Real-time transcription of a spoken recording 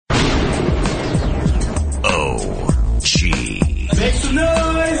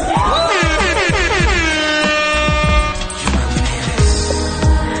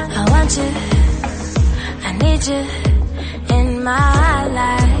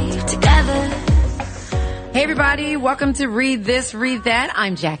Hey everybody, welcome to Read This, Read That.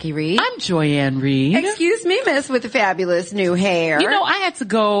 I'm Jackie Reed. I'm Joyanne Reed. Excuse me, miss, with the fabulous new hair. You know, I had to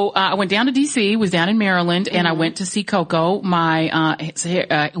go, I went down to DC, was down in Maryland, and I went to see Coco, my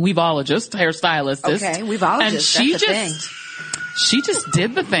weavologist, hairstylist. Okay, weavologist, and that's the thing. She just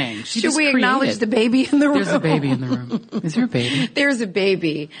did the thing. Should we acknowledge the baby in the room? There's a baby in the room. Is there a baby? There's a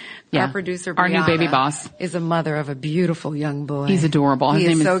baby. Yeah. Our producer, our new Brianna, baby boss, is a mother of a beautiful young boy. He's adorable. His He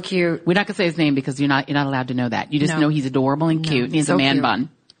name is so cute. We're not going to say his name because you're not allowed to know that. You just know he's adorable and cute. And he has so a man cute. bun.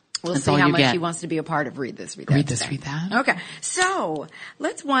 We'll That's see all how you much get. he wants to be a part of Read This, Read That. Read This, today. Read That. Okay, so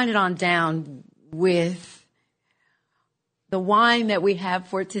let's wind it on down with the wine that we have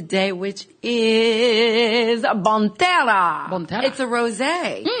for today, which is Bonterra. Bonterra. It's a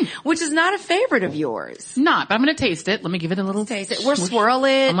rosé, which is not a favorite of yours. Not, but I'm going to taste it. Let me give it a little Taste it. We'll swirl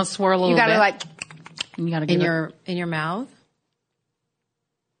it. I'm going to swirl a little You gotta bit. like You got to give in your mouth.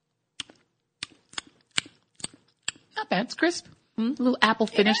 Not bad. It's crisp. A little apple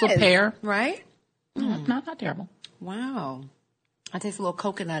finish, little pear. Right? Not terrible. Wow. I taste a little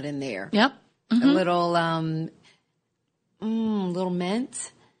coconut in there. Yep. A little, little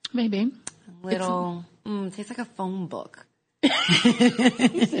mint. Maybe. A little, it tastes like a phone book.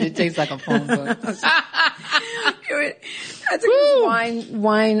 It tastes like a phone book. I took this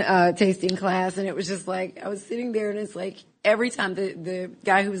wine tasting class, and it was just like, I was sitting there, and it's like, every time the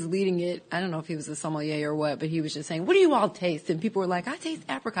guy who was leading it, I don't know if he was a sommelier or what, but he was just saying, what do you all taste? And people were like, I taste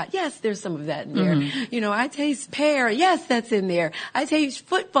apricot. Yes, there's some of that in there. You know, I taste pear. Yes, that's in there. I taste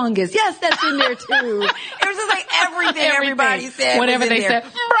foot fungus. Yes, that's in there too. It was just like everything everybody said. Whatever was in they there.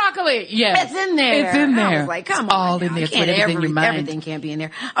 said. Broccoli. Yes. It's in there. It's in there. I was like, come It's on. all now. in there. Can't It's everything in your mind. Everything can't be in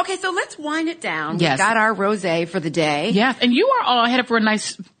there. Okay, so let's wind it down. Yes. We've got our rosé for the day. Yes. And you are all headed for a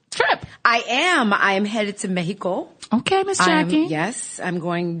nice trip. I am headed to Mexico. Okay, Miss Jackie. Yes, I'm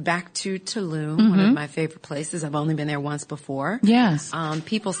going back to Tulum, one of my favorite places. I've only been there once before. Yes.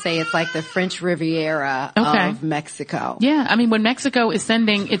 People say it's like the French Riviera of Mexico. Yeah. I mean, when Mexico is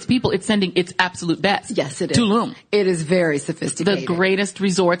sending its people, it's sending its absolute best. Yes, it is. Tulum. It is very sophisticated. The greatest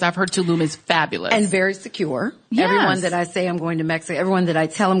resorts. I've heard Tulum is fabulous. And very secure. Yes. Everyone that I say I'm going to Mexico, everyone that I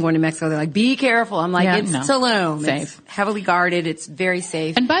tell I'm going to Mexico, they're like, be careful. I'm like, it's Tulum. Safe. It's heavily guarded. It's very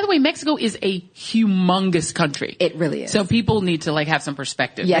safe. And by the way, Mexico is a humongous country. It really is. So people need to have some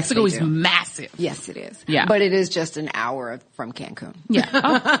perspective. Yes, Mexico they is do. massive. Yes, it is. Yeah. But it is just an hour from Cancun. Yeah.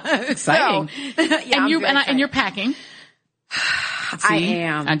 Oh, exciting. And you're packing. I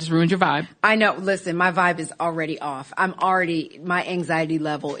am. I just ruined your vibe. I know. Listen, my vibe is already off. My anxiety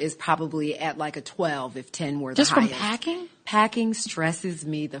level is probably at like a 12 if 10 were the Just highest. from packing? Packing stresses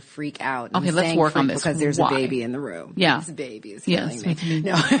me the freak out. Okay, I'm let's saying work on freak this. Because there's Why? a baby in the room. Yeah. This baby is Yes. killing me.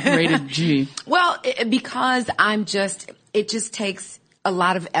 No. Rated G. Well, because it just takes a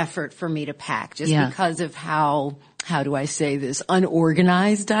lot of effort for me to pack just because of how do I say this,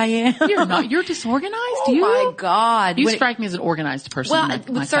 unorganized I am. You're disorganized? Oh my God. You strike me as an organized person. Well,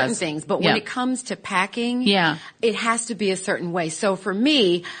 with certain things, but when it comes to packing, it has to be a certain way. So for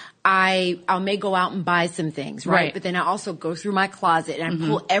me, I may go out and buy some things, right? But then I also go through my closet and I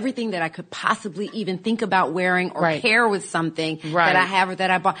pull everything that I could possibly even think about wearing or pair with something that I have or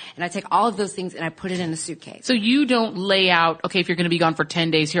that I bought. And I take all of those things and I put it in a suitcase. So you don't lay out, okay, if you're going to be gone for 10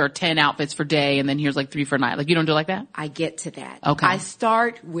 days, here are 10 outfits for day and then here's like 3 for night. Like you don't do it like that? I get to that. Okay. I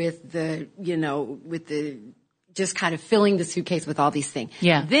start with just kind of filling the suitcase with all these things.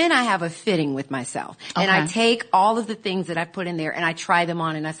 Yeah. Then I have a fitting with myself. Okay. And I take all of the things that I put in there and I try them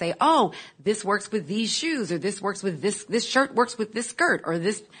on and I say, oh, this works with these shoes or this works with this shirt works with this skirt or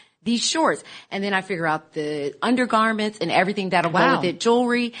these shorts. And then I figure out the undergarments and everything that'll go with it,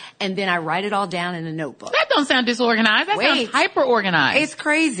 jewelry, and then I write it all down in a notebook. That don't sound disorganized. That sounds hyper organized. It's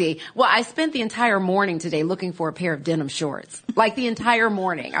crazy. Well, I spent the entire morning today looking for a pair of denim shorts. Like the entire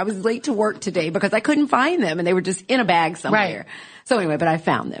morning. I was late to work today because I couldn't find them and they were just in a bag somewhere. Right. So anyway, but I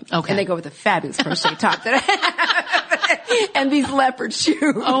found them. Okay. And they go with a fabulous crochet top that I have. And these leopard shoes.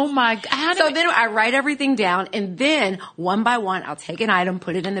 Oh my God. So then I write everything down and then one by one I'll take an item,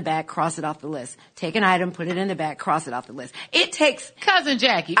 put it in the bag, cross it off the list. Take an item, put it in the bag, cross it off the list. It takes... Cousin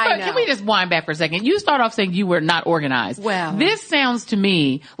Jackie, I know. Can we just wind back for a second? You start off saying you were not organized. Well... This sounds to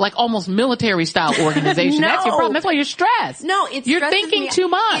me like almost military style organization. No. That's your problem. That's why you're stressed. No, you're thinking too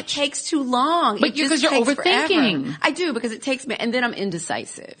much. It takes too long. But because you're overthinking. Forever. I do because it takes me, and then I'm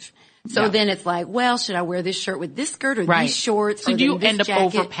indecisive. So then it's like, well, should I wear this shirt with this skirt or these shorts? So or do you this end up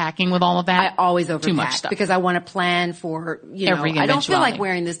jacket? overpacking with all of that? I always overpack Too much stuff. because I want to plan for, Every I don't feel like eventuality.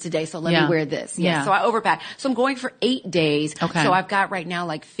 wearing this today, so let me wear this. Yeah. So I overpack. So I'm going for 8 days. Okay. So I've got right now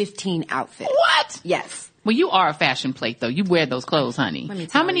like 15 outfits. What? Yes. Well, you are a fashion plate, though. You wear those clothes, honey. Let me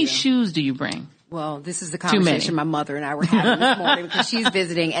tell How many you. shoes do you bring? Well, this is the many. conversation my mother and I were having this morning because she's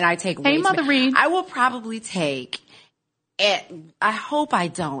visiting and I take way Hey, too Mother many. Reed. I will probably take I hope I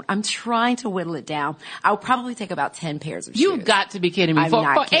don't. I'm trying to whittle it down. I'll probably take about 10 pairs of shoes. You've got to be kidding me. I'm For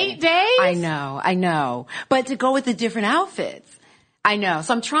not kidding. 8 days? I know. But to go with the different outfits. I know.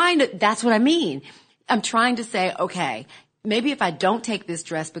 So I'm trying to, that's what I mean. I'm trying to say, okay, maybe if I don't take this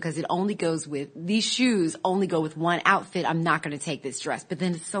dress because it only goes with, these shoes only go with one outfit, I'm not going to take this dress. But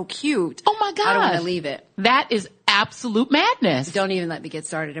then it's so cute. Oh my God. I don't want to leave it. That is absolute madness. Don't even let me get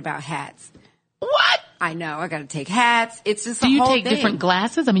started about hats. What? I know. I got to take hats. It's just Do you whole take thing. different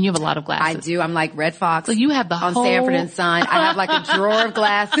glasses? I mean, you have a lot of glasses. I do. I'm like Red Fox. So you have the on whole... Sanford and Son. I have like a drawer of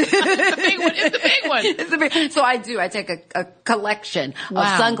glasses. It's the big one. It's the big one. It's the big, so I do. I take a collection Wow.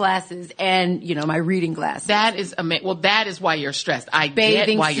 of sunglasses and, you know, my reading glasses. That is amazing. Well, that is why you're stressed. I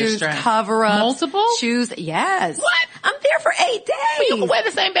Bathing get why you're suits, stressed. cover-ups. Multiple? Shoes. Yes. What? I'm there for 8 days. You can wear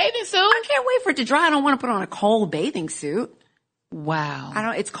the same bathing suit. I can't wait for it to dry. I don't want to put on a cold bathing suit. Wow.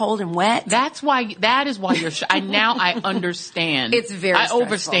 It's cold and wet. That is why you're now I understand. It's very I stressful.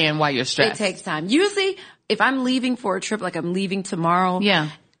 understand why you're stressed. It takes time. Usually, if I'm leaving for a trip, like I'm leaving tomorrow. Yeah.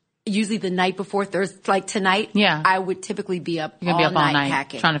 Usually the night before Thursday, like tonight. Yeah. I would typically be up You're gonna all be up all night night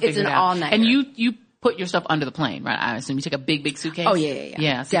packing. trying to figure it it out. It's an all night. And you put your stuff under the plane, right? I assume you take a big suitcase. Oh, yeah.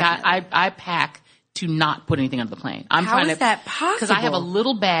 Yeah. See, I pack to not put anything under the plane. I'm How trying is to, that possible? Because I have a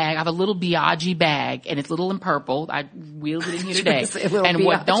little bag. I have a little Biaggi bag, and it's little and purple. I wheeled it in here today. And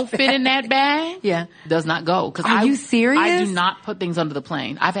what don't fit in that bag, Yeah. does not go. Are you serious? I do not put things under the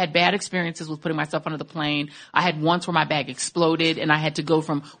plane. I've had bad experiences with putting my stuff under the plane. I had once where my bag exploded, and I had to go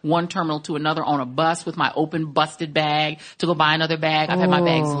from one terminal to another on a bus with my open, busted bag to go buy another bag. I've had my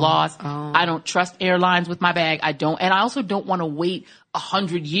bags lost. I don't trust airlines with my bag. And I also don't want to wait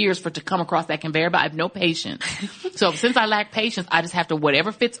 100 years for it to come across that conveyor belt. I have no patience. So since I lack patience, I just have to,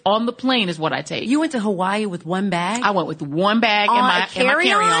 whatever fits on the plane is what I take. You went to Hawaii with one bag? I went with one bag and my carry-on?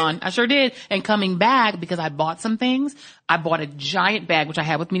 carry-on. I sure did. And coming back, because I bought some things, I bought a giant bag, which I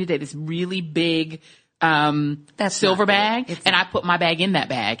have with me today, this really big, silver bag. And I put my bag in that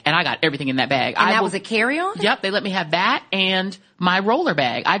bag, and I got everything in that bag. And that was a carry-on? Yep. They let me have that and my roller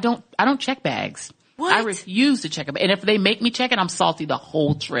bag. I don't check bags. What? I refuse to check them. And if they make me check it, I'm salty the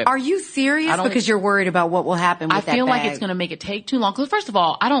whole trip. Are you serious? Because you're worried about what will happen with that bag. I feel like it's going to make it take too long. Because first of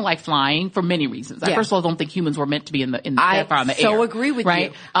all, I don't like flying for many reasons. I first of all don't think humans were meant to be in the air. I so agree with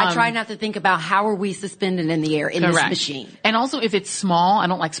you. I try not to think about how are we suspended in the air in this machine. And also if it's small, I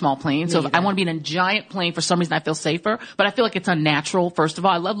don't like small planes. So if I want to be in a giant plane, for some reason I feel safer. But I feel like it's unnatural. First of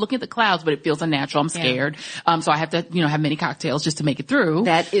all, I love looking at the clouds, but it feels unnatural. I'm scared. So I have to, have many cocktails just to make it through.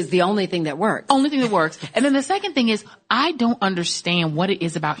 That is the only thing that works. Only thing that works. And then the second thing is, I don't understand what it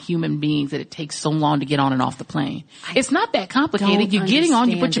is about human beings that it takes so long to get on and off the plane. It's not that complicated. You're getting on,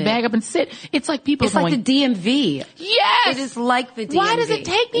 you put your bag up and sit. It's like people It's like the DMV. Yes! It is like the DMV. Why does it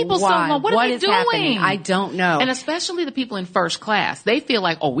take people so long? What are they doing? Happening? I don't know. And especially the people in first class, they feel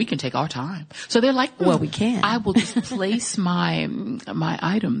like, we can take our time. So they're like, well, we can. I will just place my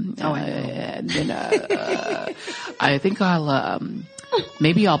item. And then, I think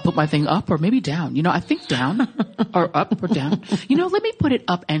maybe I'll put my thing up or maybe down. I think down or up or down. Let me put it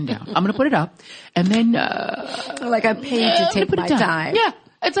up and down. I'm going to put it up and then, like I paid to take my time. Yeah.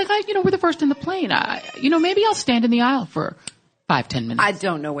 It's like, we're the first in the plane. Maybe I'll stand in the aisle for 5-10 minutes. I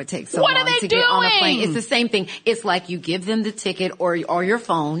don't know what takes so long to get on a plane. It's the same thing. It's like you give them the ticket or your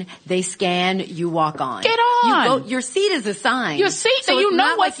phone. They scan. You walk on. Get on. Your seat is assigned. Your seat, so you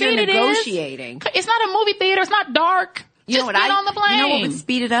know what seat it is. Negotiating. It's not a movie theater. It's not dark. You know what on the plane. You know what would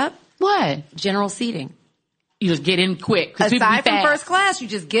speed it up? What? General seating. You just get in quick. Aside from first class, you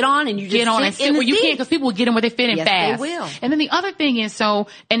just get on and you just get on and sit where you can, because people will get in where they fit in fast. Yes, they will. And then the other thing is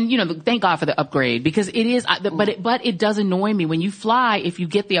thank God for the upgrade, because it is, but it does annoy me when you fly. If you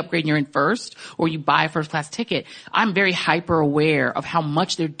get the upgrade and you're in first, or you buy a first class ticket, I'm very hyper aware of how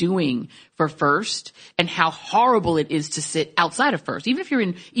much they're doing for first and how horrible it is to sit outside of first. Even if you're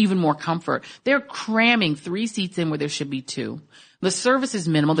in even more comfort, they're cramming 3 seats in where there should be 2. The service is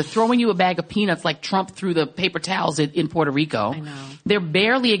minimal. They're throwing you a bag of peanuts like Trump threw the paper towels in Puerto Rico. I know. They're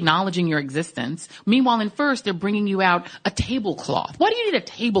barely acknowledging your existence. Meanwhile, in first, they're bringing you out a tablecloth. Why do you need a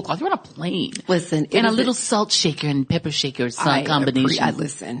tablecloth? You're on a plane. Listen. And a little salt shaker and pepper shaker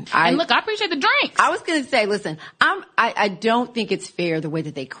combination. And look, I appreciate the drinks. I was going to say, listen, I don't think it's fair the way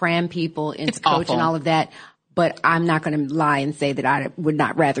that they cram people into coach awful. And all of that. But I'm not going to lie and say that I would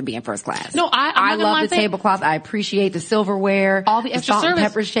not rather be in first class. No, I love the tablecloth. I appreciate the silverware, all the extra salt service. And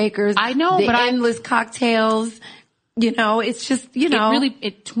pepper shakers. I know, the endless cocktails. It's just,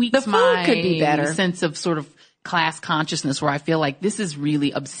 it tweaks the food could be better. sense of sort of class consciousness where I feel like this is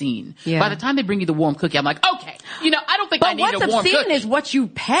really obscene. Yeah. By the time they bring you the warm cookie, I'm like, okay, I don't think I need a warm cookie. But what's obscene is what you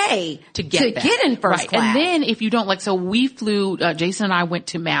pay to get in first class. And then if you don't so we flew, Jason and I went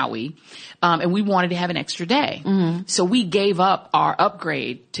to Maui, and we wanted to have an extra day. Mm-hmm. So we gave up our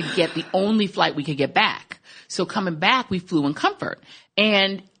upgrade to get the only flight we could get back. So coming back, we flew in Comfort.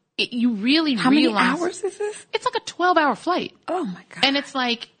 And you really How realize. How many hours is this? It's like a 12-hour flight. Oh my God. And it's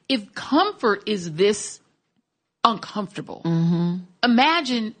like, if Comfort is this uncomfortable, mm-hmm.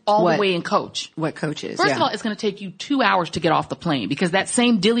 imagine all the way in Coach. What Coach is. First of all, it's going to take you 2 hours to get off the plane because that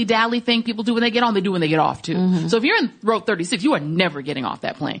same dilly-dally thing people do when they get on, they do when they get off too. Mm-hmm. So if you're in row 36, you are never getting off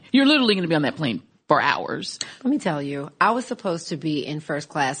that plane. You're literally going to be on that plane for hours. Let me tell you, I was supposed to be in first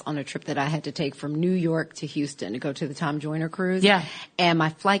class on a trip that I had to take from New York to Houston to go to the Tom Joyner cruise. Yeah. And my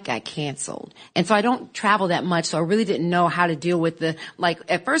flight got canceled. And so I don't travel that much, so I really didn't know how to deal with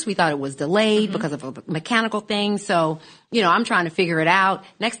at first we thought it was delayed mm-hmm. because of a mechanical thing. So, I'm trying to figure it out.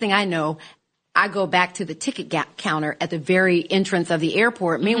 Next thing I know, I go back to the ticket counter at the very entrance of the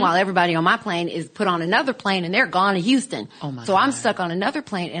airport. Mm-hmm. Meanwhile, everybody on my plane is put on another plane and they're gone to Houston. Oh my so God. I'm stuck on another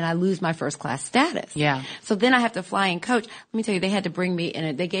plane and I lose my first class status. Yeah. So then I have to fly in Coach. Let me tell you, they had to bring me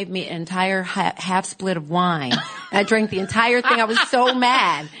they gave me an entire half split of wine. And I drank the entire thing. I was so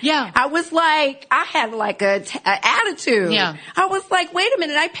mad. Yeah. I was like, I had like a attitude. Yeah. I was like, wait a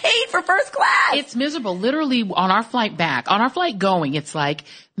minute, I paid for first class. It's miserable. Literally on our flight back, on our flight going, it's like,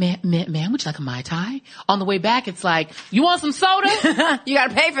 man, would you like a Mai Tai? On the way back, it's like, you want some soda? You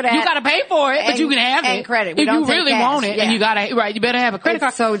gotta pay for that. You gotta pay for it, but you can have it. And credit. If you really want it, and you better have a credit card.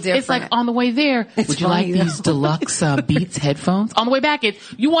 It's so different. It's like on the way there, would you like these deluxe Beats headphones? On the way back,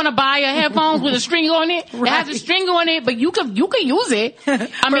 you want to buy a headphones with a string on it? Right. It has a string on it, but you can use it.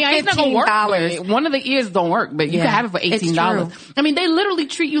 I mean, it's not gonna work. One of the ears don't work, but you can have it for $18. I mean, they literally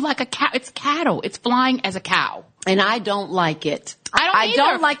treat you like a cow. It's cattle. It's flying as a cow. And I don't like it. I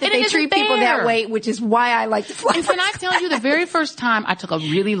don't like that they treat people that way, which is why I like to fly. And can I tell you, the very first time I took a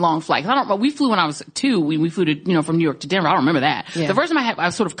really long flight, I don't know, we flew when I was 2. We flew to, from New York to Denver. I don't remember that. Yeah. The first time I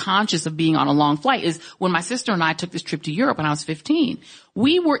was sort of conscious of being on a long flight is when my sister and I took this trip to Europe when I was 15.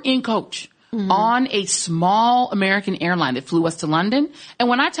 We were in Coach. Mm-hmm. On a small American airline that flew us to London. And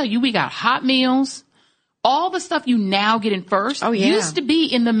when I tell you, we got hot meals, all the stuff you now get in first used to be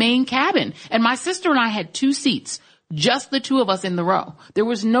in the main cabin. And my sister and I had 2 seats, just the 2 of us in the row. There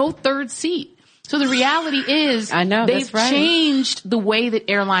was no third seat. So the reality is they've changed the way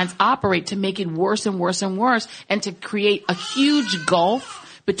that airlines operate to make it worse and worse and worse and to create a huge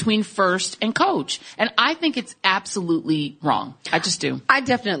gulf between first and Coach. And I think it's absolutely wrong. I just do. I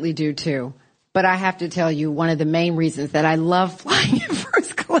definitely do too. But I have to tell you, one of the main reasons that I love flying in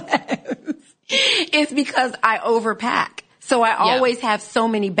first class is because I overpack. So I always have so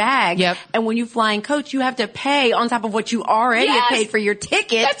many bags. Yep. And when you fly in Coach, you have to pay on top of what you already have paid for your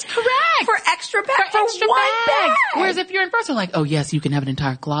ticket. That's correct. For extra bag for one bag. Whereas if you're in first, they're like, oh yes, you can have an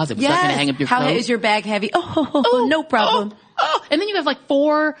entire closet. We're not going to hang up your coat. How is your bag heavy? Oh, no problem. Oh. And then you have like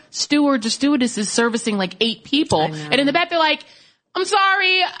 4 stewards or stewardesses servicing like 8 people. And in the back, they're like, I'm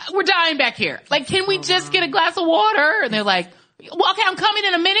sorry, we're dying back here. Like, can we just get a glass of water? And they're like, well, okay, I'm coming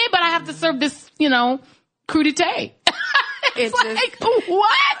in a minute, but I have to serve this, crudité. It's like,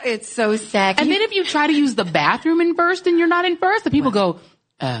 what? It's so sad. And then if you try to use the bathroom in first and you're not in first, the people go,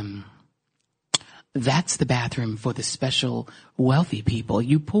 that's the bathroom for the special wealthy people.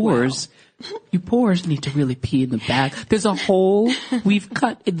 You poors need to really pee in the back. There's a hole we've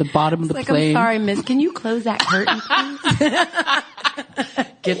cut in the bottom of the plane. I'm sorry, miss. Can you close that curtain, please?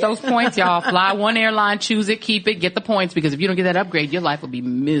 Get those points, y'all. Fly one airline, choose it, keep it, get the points, because if you don't get that upgrade, your life will be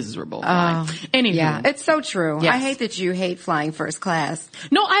miserable. Anyway. Yeah, it's so true. Yes. I hate that you hate flying first class.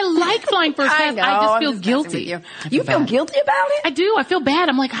 No, I like flying first class. I just feel guilty. You feel guilty about it? I do. I feel bad.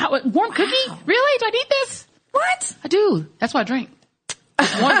 I'm like, warm cookie? Really? Do I need this? What? I do. That's why I drink.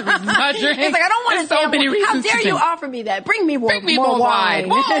 One of the reasons I drink. It's like, I don't want to so many reasons. How dare you offer me that? Bring me more wine.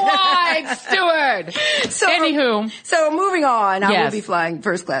 More wine, steward. Anywho. So moving on, I will be flying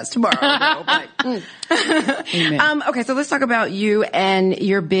first class tomorrow. Amen. Okay, so let's talk about you and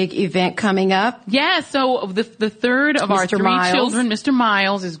your big event coming up. Yeah, so the third of our 3 children, Mr.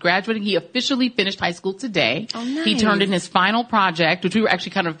 Miles, is graduating. He officially finished high school today. Oh, nice. He turned in his final project, which we were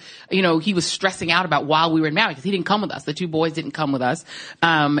actually kind of, he was stressing out about while we were in Maui because he didn't come with us. The 2 boys didn't come with us.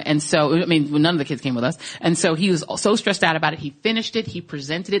 And so, I mean, none of the kids came with us. And so he was so stressed out about it. He finished it. He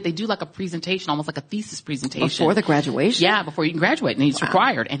presented it. They do like a presentation, almost like a thesis presentation. Before the graduation? Yeah, before you can graduate. And he's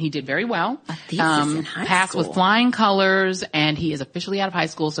required. And he did very well. A thesis in high passed school. with flying colors, and he is officially out of high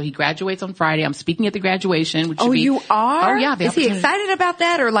school. So he graduates on Friday. I'm speaking at the graduation. Which should be, you are? Oh, yeah. Is he excited about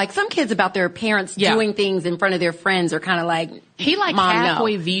that? Or like some kids about their parents doing things in front of their friends are kind of like, he like Mom,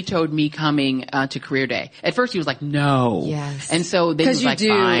 halfway no. vetoed me coming to career day. At first he was like, no. Yes. And so then he was like,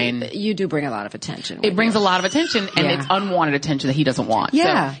 fine. You do bring a lot of attention. It brings a lot of attention, and it's unwanted attention that he doesn't want.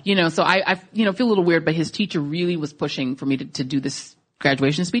 Yeah. So, so I feel a little weird, but his teacher really was pushing for me to do this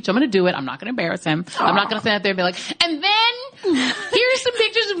graduation speech. I'm going to do it. I'm not going to embarrass him. Aww. I'm not going to stand up there and be like, and then here's some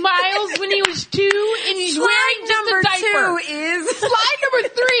pictures of Miles when he was 2 and he's wearing just a diaper. Two is slide number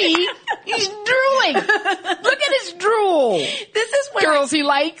 3. He's drooling. Look at his drool. This is when girls he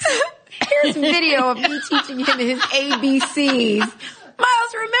likes. Here's video of me teaching him his ABCs.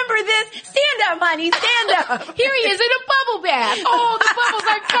 Miles, remember this? Stand up, honey. Stand up. Here he is in a bubble bath. Oh, the bubbles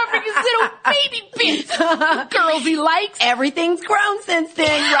are covering his little baby bits. Girls he likes. Everything's grown since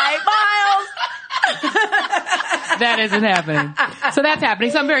then, right, Miles? That isn't happening. So that's happening.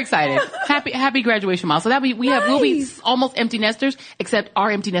 So I'm very excited. Happy graduation, Miles. So that we'll be almost empty nesters, except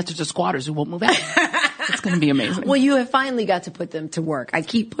our empty nesters are squatters who won't move out. It's going to be amazing. Well, you have finally got to put them to work. I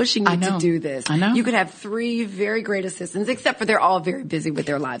keep pushing you to do this. I know. You could have 3 very great assistants, except for they're all very busy with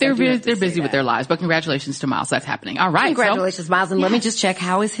their lives. They're busy with their lives, but congratulations to Miles. That's happening. All right. Congratulations, Miles. And let me just check.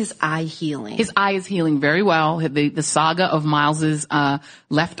 How is his eye healing? His eye is healing very well. The saga of Miles's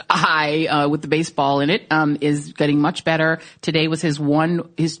left eye with the baseball in it is getting much better. Today was his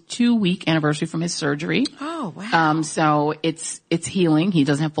 2-week anniversary from his surgery. Oh, wow. So it's healing. He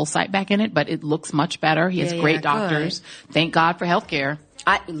doesn't have full sight back in it, but it looks much better. He has great doctors. Good. Thank God for healthcare.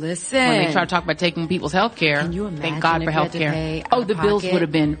 Listen. When they try to talk about taking people's health care, can you imagine thank God for health care. Oh, the bills would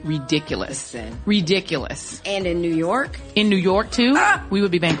have been ridiculous. Listen. Ridiculous. And in New York? In New York, too, we would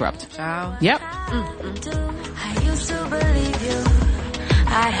be bankrupt. Child. Yep. I used to believe you.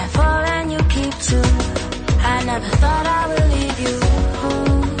 I'd have all and you keep 2. I never thought I would leave you.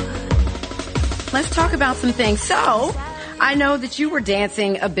 Let's talk about some things. So, I know that you were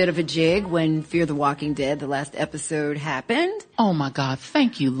dancing a bit of a jig when Fear the Walking Dead, the last episode, happened. Oh, my God.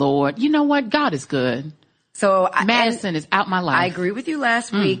 Thank you, Lord. You know what? God is good. So Madison is out my life. I agree with you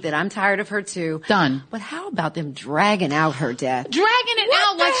last week that I'm tired of her too. Done. But how about them dragging out her death? Dragging it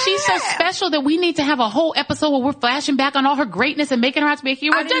out like she's so special that we need to have a whole episode where we're flashing back on all her greatness and making her out to be a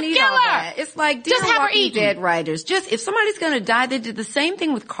hero. I didn't Just need kill all her. that. It's like, just have her Walking eaten. Dead writers. Just, if somebody's gonna die, they did the same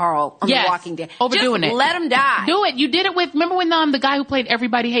thing with Carl on The Walking Dead. Overdoing just it. let him die. Do it. You did it with, remember when the guy who played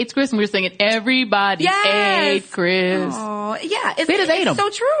Everybody Hates Chris and we were singing Everybody Hates Chris. Oh, yeah. They just ate him. It's so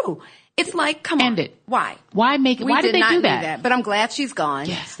true. It's like, come on. End it. Why? Why make it? Why did they do that? But I'm glad she's gone.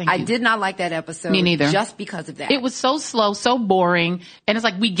 Yes, thank I you. did not like that episode. Me neither. Just because of that. It was so slow, so boring, and it's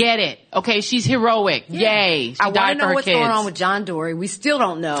like, we get it. Okay, she's heroic. Yeah. Yay. She I want died to for know her what's kids. going on with John Dory. We still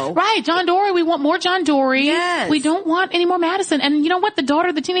don't know. Right, John Dory. We want more John Dory. Yes. We don't want any more Madison. And you know what?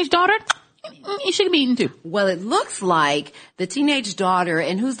 The teenage daughter, she can be eaten too. Well, it looks like the teenage daughter,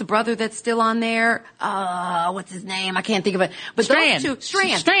 and who's the brother that's still on there? What's his name? I can't think of it. But Strand. those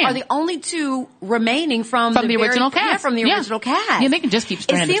two, Strand. are the only 2 remaining from the original cast. Yeah, from the original cast. Yeah, they can just keep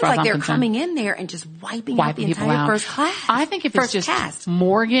Strand. It seems as far as like I'm they're concerned. coming in there and just wiping out the people entire out. first class. I think if first it's just cast.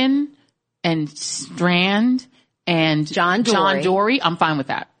 Morgan and Strand and John Dory, I'm fine with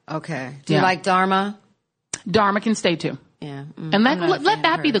that. Okay. Do you like Dharma? Dharma can stay too. Yeah. And let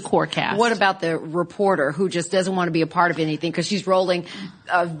that be the core cast. What about the reporter who just doesn't want to be a part of anything because she's rolling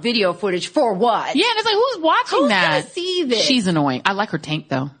video footage for what? Yeah, and it's like, who's watching that? Who's gonna see this? She's annoying. I like her tank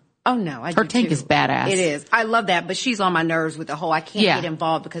though. Oh no, her tank is badass. It is. I love that, but she's on my nerves with the whole I can't get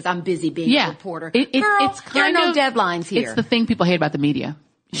involved because I'm busy being a reporter. Girl, there are no deadlines here. It's the thing people hate about the media.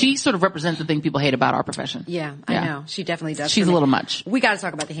 She sort of represents the thing people hate about our profession. Yeah, I know. She definitely does. She's a little much. We got to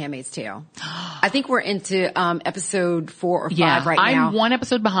talk about The Handmaid's Tale. I think we're into episode 4 or 5 right now. I'm 1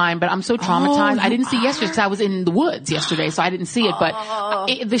 episode behind, but I'm so traumatized. I didn't see yesterday because I was in the woods yesterday, so I didn't see it. But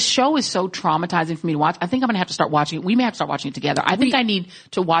the show is so traumatizing for me to watch. I think I'm going to have to start watching it. We may have to start watching it together. I think I need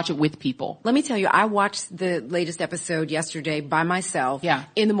to watch it with people. Let me tell you, I watched the latest episode yesterday by myself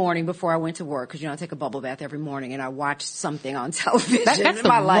in the morning before I went to work because, I take a bubble bath every morning and I watched something on television. That's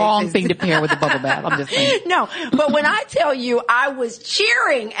the wrong thing to pair with a bubble bath. I'm just saying. No, but when I tell you I was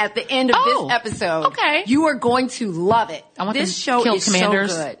cheering at the end of this episode, you are going to love it. I want this show kill is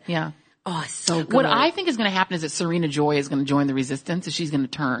commanders. so good. Yeah. Oh, it's so good. What I think is going to happen is that Serena Joy is going to join the resistance and she's going to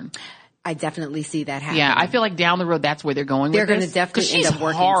turn. I definitely see that happening. Yeah, I feel like down the road, that's where they're going They're with going this. to definitely she's end up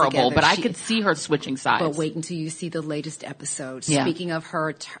working horrible, together. but I could see her switching sides. But wait until you see the latest episode. Yeah. Speaking of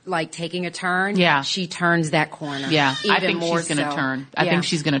her, taking a turn, Yeah. she turns that corner. Yeah, even I think more she's going to so. turn. I Yeah. think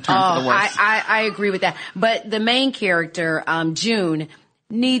she's going to turn for the worse. I agree with that. But the main character, June,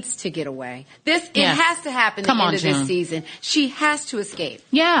 needs to get away. It has to happen at the end of this season. She has to escape.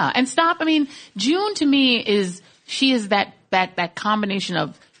 Yeah, and stop. I mean, June to me she is that combination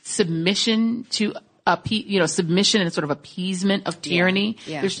of submission to submission and sort of appeasement of tyranny.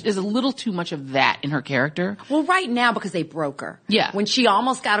 Yeah. There's a little too much of that in her character. Well, right now, because they broke her. Yeah. When she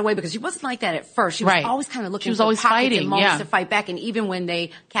almost got away, because she wasn't like that at first. She was always kind of looking for pockets and moments to fight back. And even when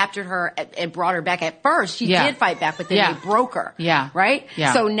they captured her and brought her back at first, she did fight back, but then they broke her. Yeah. Right?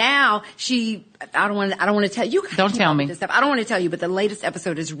 Yeah. So now I don't want to tell you. Don't tell me. This stuff. I don't want to tell you, but the latest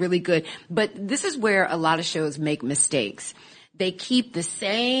episode is really good. But this is where a lot of shows make mistakes. They keep the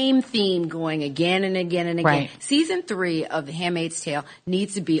same theme going again and again and again. Right. Season 3 of The Handmaid's Tale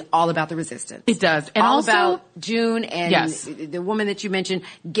needs to be all about the resistance. It does. And all also, about June and the woman that you mentioned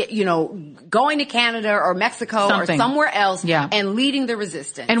going to Canada or Mexico or somewhere else and leading the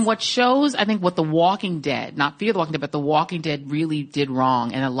resistance. And what shows, I think, what The Walking Dead, not Fear the Walking Dead, but The Walking Dead really did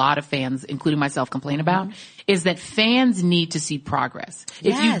wrong, and a lot of fans, including myself, complain about, is that fans need to see progress.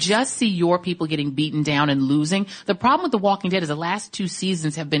 Yes. If you just see your people getting beaten down and losing, the problem with The Walking Dead is the last 2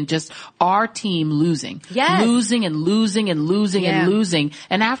 seasons have been just our team losing. Yes. Losing and losing and losing and losing.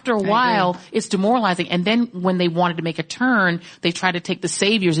 And after a while, it's demoralizing. And then when they wanted to make a turn, they try to take the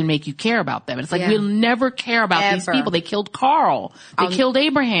saviors and make you care about them. And it's like, we'll never care about these people. They killed Carl. They killed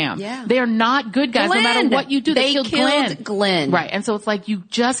Abraham. Yeah. They're not good guys no matter what you do. They killed Glenn. Right. And so it's like, you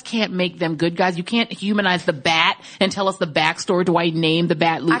just can't make them good guys. You can't humanize the bat and tell us the backstory. Do I name the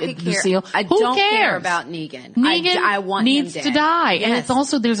bat Lucille? I don't care about Negan. I want needs him to dead. die. Yes. And it's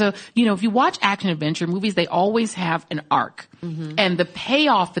also, if you watch action adventure movies, they always have an arc. Mm-hmm. And the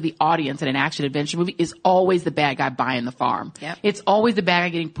payoff for the audience in an action adventure movie is always the bad guy buying the farm. Yep. It's always the bad guy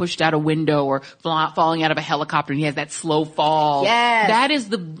getting pushed out a window or falling out of a helicopter and he has that slow fall. Yes. That is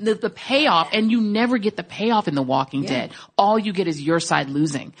the payoff, and you never get the payoff in The Walking Dead. All you get is your side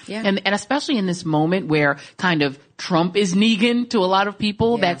losing. Yeah. And especially in this moment where kind of Trump is Negan to a lot of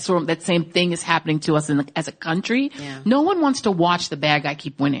people, that same thing is happening to us as a country. Yeah. No one wants to watch the bad guy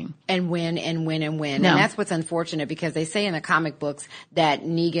keep winning. And win and win and win. No. And that's what's unfortunate, because they say in the comic books that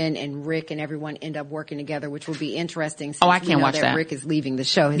Negan and Rick and everyone end up working together, which will be interesting. Since I can't watch that. Rick is leaving the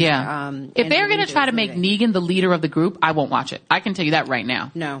show. If they're going to try to make Negan the leader of the group, I won't watch it. I can tell you that right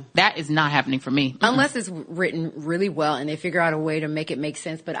now. No. That is not happening for me. Unless it's written really well and they figure out a way to make it make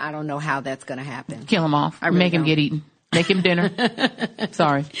sense, but I don't know how that's going to happen. Kill him off. Make him get eaten. Make him dinner.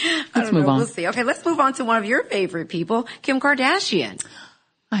 Sorry. Let's move on. We'll see. Okay, let's move on to one of your favorite people, Kim Kardashian.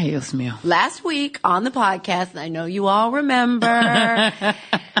 Ay, Dios mío. Last week on the podcast, and I know you all remember,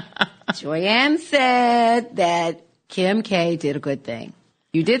 Joyanne said that Kim K did a good thing.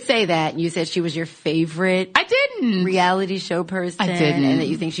 You did say that, and you said she was your favorite. I didn't. Reality show person. I didn't. And that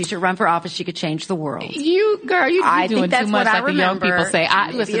you think she should run for office. She could change the world. You doing too much like the young people say.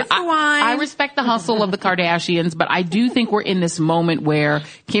 I respect the hustle of the Kardashians, but I do think we're in this moment where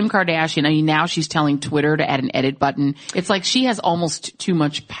Kim Kardashian, now she's telling Twitter to add an edit button. It's like she has almost too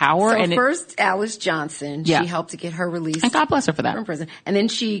much power. So first, Alice Johnson, she helped to get her released. And God bless her for that. From prison. And then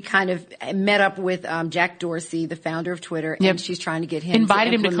she kind of met up with Jack Dorsey, the founder of Twitter, and she's trying to get him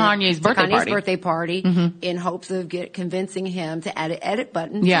invited him to Kanye's birthday party in hopes of convincing him to add an edit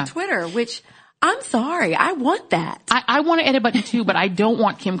button to Twitter, which I'm sorry, I want that. I want an edit button too, but I don't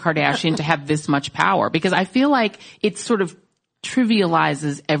want Kim Kardashian to have this much power, because I feel like it sort of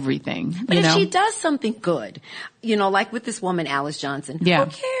trivializes everything. But if she does something good, like with this woman, Alice Johnson, who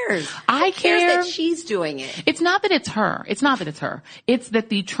cares? Who cares that she's doing it? It's not that it's her. It's that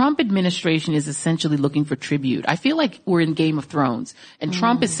the Trump administration is essentially looking for tribute. I feel like we're in Game of Thrones, and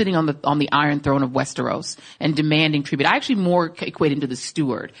Trump is sitting on the Iron Throne of Westeros and demanding tribute. I actually more equate him to the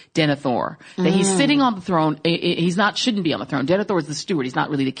steward, Denethor. That he's sitting on the throne. Shouldn't be on the throne. Denethor is the steward. He's not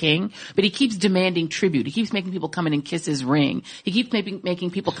really the king, but he keeps demanding tribute. He keeps making people come in and kiss his ring. He keeps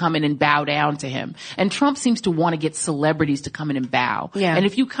making people come in and bow down to him. And Trump seems to want to get celebrities to come in and bow. Yeah. And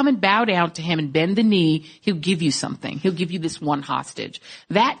if you come and bow down to him and bend the knee, he'll give you something. He'll give you this one hostage.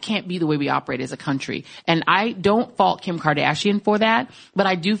 That can't be the way we operate as a country. And I don't fault Kim Kardashian for that, but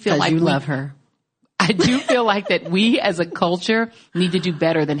I do feel like you love her. I do feel like that we as a culture need to do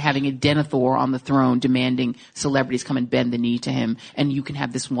better than having a Denethor on the throne demanding celebrities come and bend the knee to him, and you can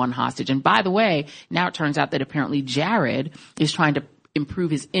have this one hostage. And by the way, now it turns out that apparently Jared is trying to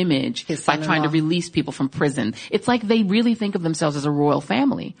improve his image by trying to release people from prison. It's like they really think of themselves as a royal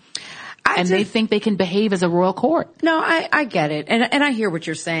family. they think they can behave as a royal court. No, I get it. And I hear what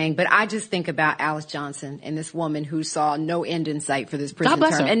you're saying, but I just think about Alice Johnson and this woman who saw no end in sight for this prison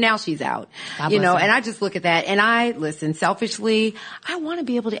term. And now she's out. God bless her. And I just look at that and listen, selfishly, I want to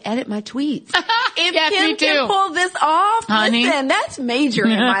be able to edit my tweets. If yes, Kim me too. can pull this off, honey, listen, that's major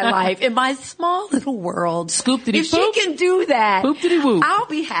in my life, in my small little world. Scoop-diddy if she can do that, Poop-diddy-whoop. I'll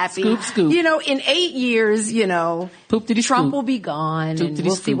be happy. Scoop, scoop. In 8 years, Trump will be gone and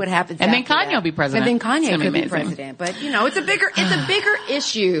we'll see what happens. And then Kanye will be president. And then Kanye could be president. But, it's a bigger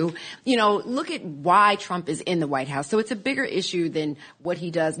issue. Look at why Trump is in the White House. So it's a bigger issue than what he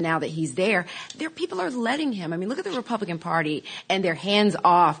does now that he's there. People are letting him. I mean, look at the Republican Party and their hands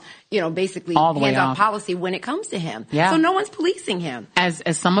off, basically hands off policy when it comes to him. Yeah. So no one's policing him. As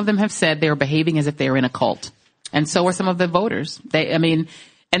some of them have said, they're behaving as if they're in a cult. And so are some of the voters. And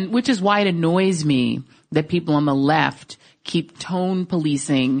which is why it annoys me that people on the left keep tone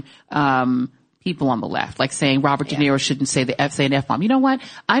policing, people on the left, like saying Robert De Niro shouldn't say an F-bomb. You know what?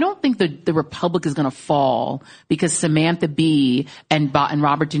 I don't think the Republic is going to fall because Samantha Bee and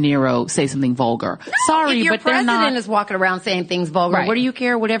Robert De Niro say something vulgar. No, sorry, but they're not. If your president is walking around saying things vulgar, right. What do you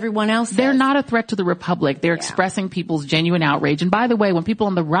care what everyone else says? They're not a threat to the Republic. They're expressing people's genuine outrage. And by the way, when people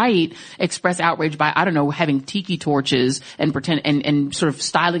on the right express outrage by, having tiki torches and pretend and sort of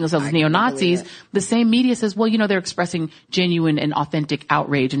styling themselves as neo-Nazis, the same media says, well, they're expressing genuine and authentic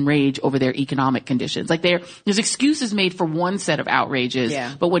outrage and rage over their economic conditions. Like there's excuses made for one set of outrages,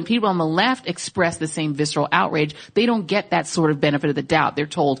 but when people on the left express the same visceral outrage, they don't get that sort of benefit of the doubt. They're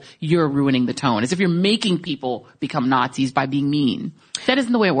told you're ruining the tone, as if you're making people become Nazis by being mean. That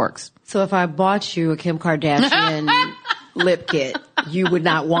isn't the way it works. So if I bought you a Kim Kardashian lip kit, you would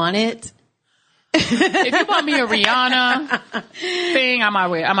not want it? If you bought me a Rihanna thing, I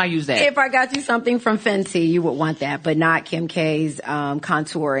might use that. If I got you something from Fenty, you would want that, but not Kim K's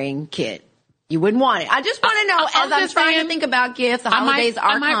contouring kit. You wouldn't want it. I just want to know, as I'm trying to think about gifts, the holidays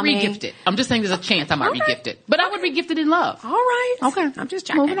are coming. I might re-gift it. I'm just saying there's a chance I might re-gift it. But I would re-gift it in love. All right. Okay. I'm just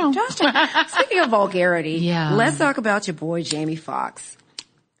checking. Moving on. Speaking of vulgarity, let's talk about your boy Jamie Foxx,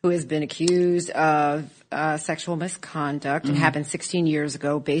 who has been accused of sexual misconduct. It happened 16 years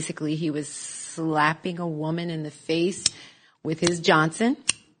ago. Basically, he was slapping a woman in the face with his Johnson.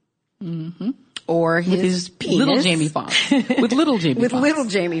 Mm-hmm. Or his penis. Little Jamie Foxx. With little Jamie Foxx. With little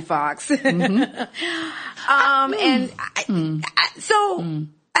Jamie Foxx. Mm-hmm.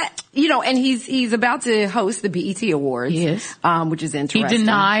 And he's about to host the BET Awards. Yes. Which is interesting. He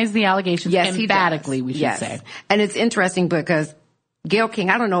denies the allegations emphatically, we should say. And it's interesting because Gayle King,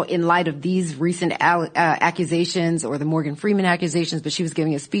 I don't know, in light of these recent accusations or the Morgan Freeman accusations, but she was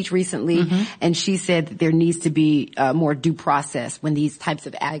giving a speech recently, and she said that there needs to be more due process when these types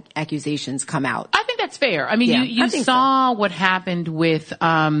of accusations come out. I think that's fair. I mean, you saw what happened with, with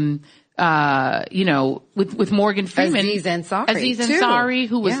Morgan Freeman. Aziz Ansari,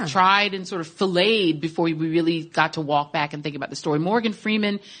 who was tried and sort of filleted before we really got to walk back and think about the story. Morgan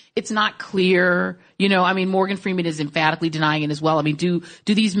Freeman, it's not clear. Morgan Freeman is emphatically denying it as well. I mean, do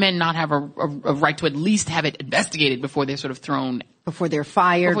these men not have a right to at least have it investigated before they're sort of thrown? Before they're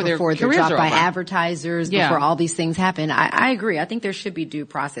fired, before they're dropped by advertisers, before all these things happen. I agree. I think there should be due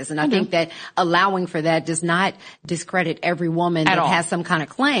process. And I think that allowing for that does not discredit every woman that has some kind of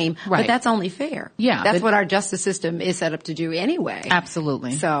claim, but that's only fair. Yeah. That's what our justice system is set up to do anyway.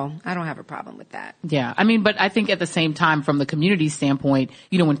 Absolutely. So I don't have a problem with that. Yeah. But I think at the same time, from the community standpoint,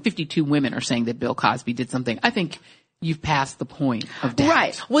 when 52 women are saying that Bill Cosby did something, I think you've passed the point of doubt.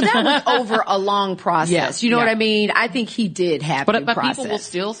 Right. Well, that was over a long process. Yes, you know what I mean? I think he did have due process. But people will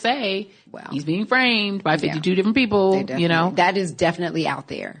still say, he's being framed by 52 different people, That is definitely out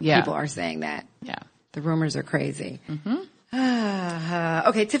there. Yeah. People are saying that. Yeah. The rumors are crazy.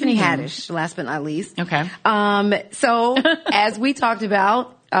 Okay, Tiffany Haddish, last but not least. Okay. So, as we talked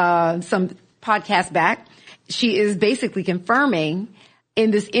about some podcasts back, she is basically confirming in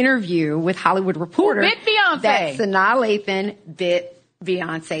this interview with Hollywood Reporter that Sanaa Lathan bit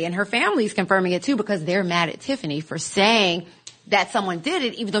Beyonce, and her family's confirming it too because they're mad at Tiffany for saying that someone did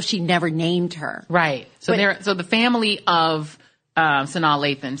it even though she never named her. Right. So the family of Sanaa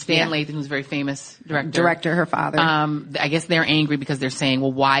Lathan, Stan Lathan, who's a very famous director, her father. I guess they're angry because they're saying,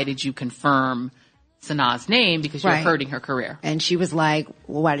 well, why did you confirm Sanaa's name? Because you're hurting her career. And she was like,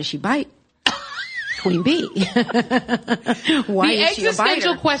 well, why did she bite Queen Bee? Why the is she a biter?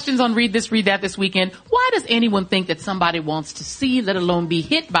 existential questions on Read This, Read That this weekend. Why does anyone think that somebody wants to see, let alone be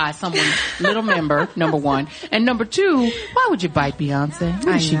hit by someone's little member, number one? And number two, why would you bite Beyonce?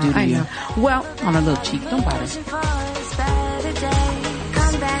 What did she do to you? Well, on her little cheek. Don't bite her.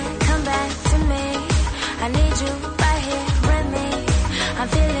 Come back to me. I need you right here with me. I'm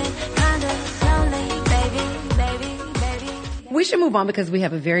feeling we should move on because we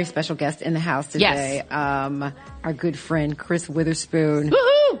have a very special guest in the house today. Yes. Our good friend, Chris Witherspoon.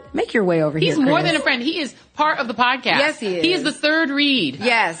 Woohoo! Make your way over here, He's more Chris. than a friend. He is part of the podcast. Yes, he is. He is the third Reed.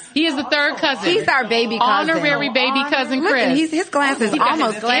 Yes. He is the third cousin. He's our baby cousin. Honorary baby cousin Look, Chris. and his glass is He got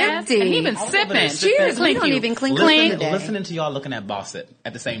almost his glass, empty. and he been sipping. Cheers. We Thank don't you. even clink today. Listening to y'all looking at Bossett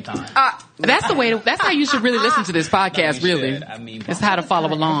at the same time. That's the way. That's how you should really listen to this podcast. No, you really, should. I mean, it's how to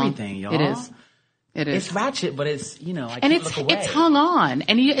follow along. everything, y'all. It is. It is. It's ratchet, but it's, I And can't it's look away. hung on,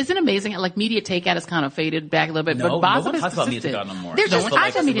 and isn't it amazing? How, like Media Takeout has kind of faded back a little bit, No, but Bossip no one is talks about Media persistent. Takeout no more. They're Just just- feel I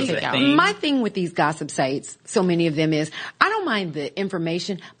like just it's need to a take out. thing. My thing with these gossip sites, so many of them is, I don't mind the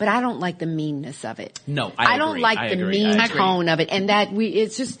information, but I don't like the meanness of it. No, I I don't agree. like I the agree. mean I agree. tone of it, and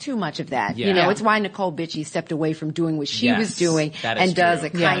it's just too much of that. Yeah. You know, Yeah. it's why Nicole Bitchie stepped away from doing what she Yes, was doing that is and does true.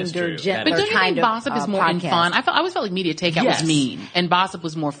 a That is kinder, true. gentler But don't you kind think of Bossip is more in podcast. fun? I always felt like Media Takeout Yes. was mean, and Bossip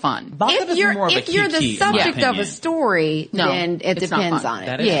was more fun. Bossip is more of a If you're the kiki, in my subject of a opinion. story, No, then it it's not depends fun. on it.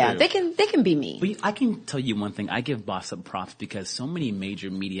 That is Yeah, true. they can be mean. But I can tell you one thing. I give Bossip props because so many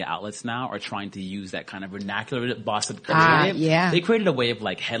major media outlets now are trying to use that kind of vernacular that Bossip created. Yeah. They created a way of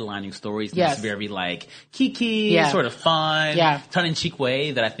like headlining stories in Yes. this very like kiki, Yeah. sort of fun, Yeah. tongue-in-cheek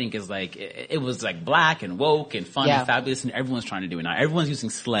way that I think is like, it was like black and woke and fun Yeah. and fabulous, and everyone's trying to do it now. Everyone's using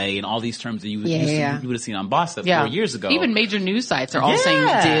slay and all these terms that you Yeah. would have seen on Bossip 4 years ago. Even major news sites are all saying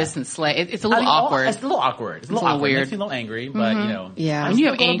Yeah. diss and slay. It's a little awkward. It's a little awkward. It's a little a little awkward. It weird. makes me a little angry, but you know. Yeah. And you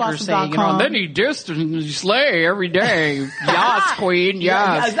have anchors saying, then he dissed and slay every day. Yas, queen,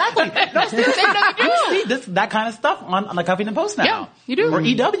 Yeah, yas. exactly. No, seriously, you see that kind of stuff on like Huffington Post now. Yeah, you do. Or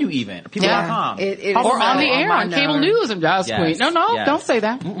EW even. People.com. It is Or on the on air my on cable nerves. news and Yas, Yes, queen. No, yes. don't say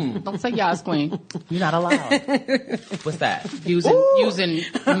that. Don't say Yas, queen. You're not allowed. What's that? Using,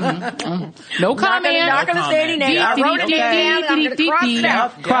 no comment. Not gonna say any names. I wrote it down. I'm gonna cross it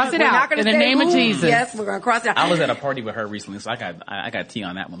out. Cross it We're out not gonna in the say name of who. Jesus. Yes, we're gonna cross it out. I was at a party with her recently, so I got tea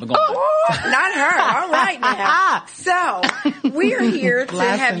on that one. But go on. Oh, not her. All right now. So we are here to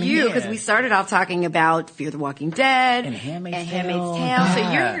Glass have in you hand. because we started off talking about Fear the Walking Dead And Handmaid's Tale. Tale. So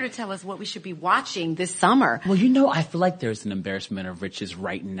you're Yeah. here to tell us what we should be watching this summer. Well, I feel like there's an embarrassment of riches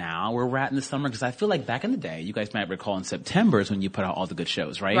right now where we're at in the summer, because I feel like back in the day, you guys might recall in September is when you put out all the good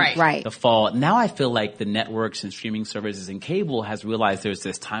shows, right? Right. The fall. Now I feel like the networks and streaming services and cable has realized there's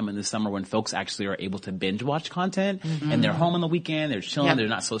this time in the summer when folks actually are able to binge watch content, and they're home on the weekend, they're chilling, Yep. they're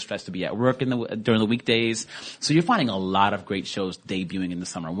not so stressed to be at work during the weekdays. So you're finding a lot of great shows debuting in the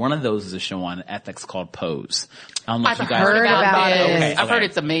summer. One of those is a show on FX called Pose. I don't know if you guys heard about it. Okay, I've heard okay.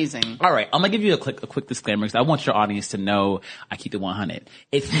 it's amazing. All right, I'm gonna give you a quick disclaimer because I want your audience to know I keep it 100.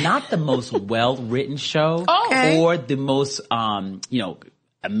 It's not the most well-written show Okay. or the most,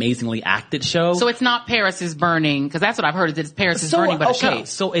 amazingly acted show. So it's not Paris is Burning, because that's what I've heard, is it's Paris is Burning, but a show.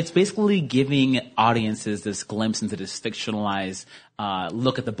 So it's basically giving audiences this glimpse into this fictionalized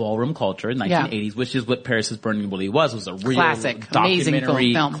look at the ballroom culture in 1980s, which is what Paris is Burning really was a real Classic, amazing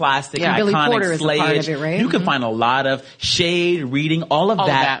documentary, film. classic, Yeah. Billy iconic Porter is a part of slayage. it, right? You can find a lot of shade, reading, all of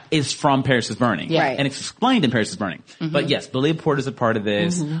that is from Paris is Burning. Yeah. Right. And it's explained in Paris is Burning. But yes, Billy Porter is a part of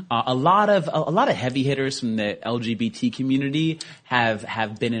this. A lot of heavy hitters from the LGBT community have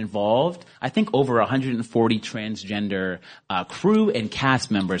been involved. I think over 140 transgender crew and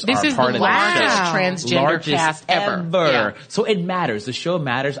cast members This are is part the of largest the show. transgender Largest cast ever. Yeah. So it matters. The show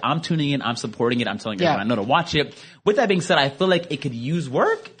matters. I'm tuning in. I'm supporting it. I'm telling Yeah. everyone I know to watch it. With that being said, I feel like it could use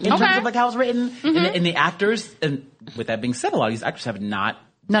work in terms of like how it's written and the actors. And with that being said, a lot of these actors have not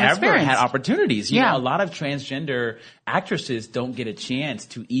ever experience. had opportunities. You Yeah. know, a lot of transgender actresses don't get a chance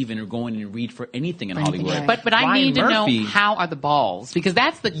to even go in and read for anything in Hollywood. But I Ryan need to Murphy- know, how are the balls? Because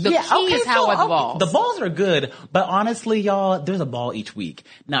that's the key is how so, are the balls. The balls are good, but honestly, y'all, there's a ball each week.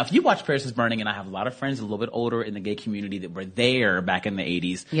 Now, if you watch Paris is Burning, and I have a lot of friends a little bit older in the gay community that were there back in the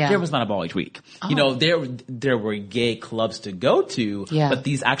 80s, Yeah. there was not a ball each week. You know, there were gay clubs to go to, Yeah. but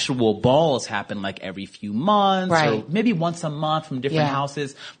these actual balls happen like every few months or Right. maybe once a month from different Yeah.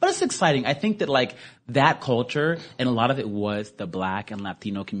 houses. But it's exciting. I think that like that culture, and a lot of it was the Black and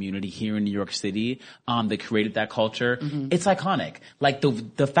Latino community here in New York City, that created that culture. It's iconic. Like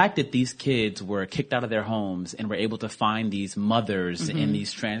the fact that these kids were kicked out of their homes and were able to find these mothers and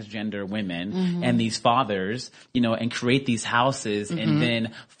these transgender women and these fathers, you know, and create these houses and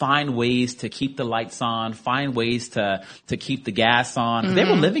then find ways to keep the lights on, find ways to keep the gas on. They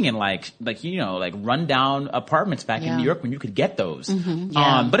were living in like rundown apartments back in New York when you could get those.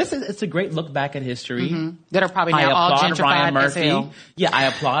 But it's a great look back at history. that are probably I now all applaud gentrified Ryan as Murphy. hell. Yeah, I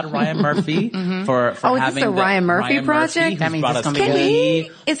applaud Ryan Murphy for Oh, is having this a Ryan Murphy Ryan project? Murphy, That who's means brought it's us gonna be Glee.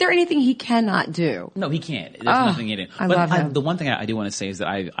 good. Is there anything he cannot do? No, he can't. There's nothing in it. I But love him. the one thing I do want to say is that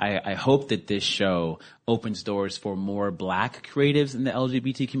I hope that this show opens doors for more black creatives in the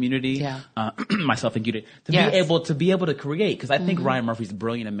LGBT community. Yeah. Myself included, to be able to create. Cause I think Ryan Murphy's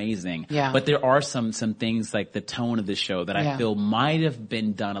brilliant, amazing. Yeah. But there are some things like the tone of the show that I feel might have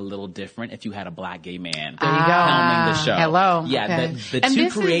been done a little different if you had a black gay man There you go. filming the show. Hello. Yeah. Okay. The And two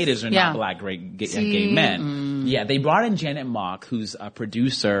this creators is- are not black gay men. Yeah. They brought in Janet Mock, who's a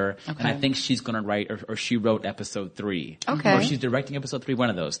producer, and I think she's going to write, or she wrote episode 3. Okay. Or she's directing episode 3, one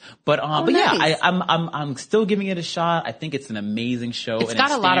of those. But yeah, nice. I'm still giving it a shot. I think it's an amazing show. It's and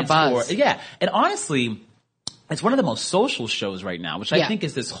got it a lot of stands buzz. Yeah. And honestly, it's one of the most social shows right now, which I Yeah. think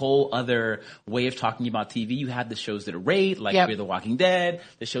is this whole other way of talking about TV. You have the shows that rate, like Fear the Walking Dead,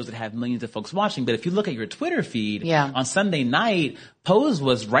 the shows that have millions of folks watching. But if you look at your Twitter feed, on Sunday night, Pose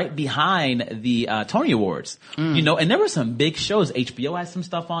was right behind the Tony Awards. You know, and there were some big shows. HBO had some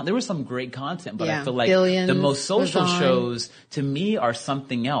stuff on. There was some great content, but I feel like Billions the most social was on. shows to me are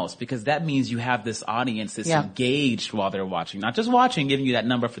something else, because that means you have this audience that's engaged while they're watching, not just watching, giving you that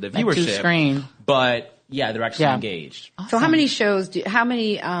number for the viewership, two-screen. but yeah, they're actually engaged. So how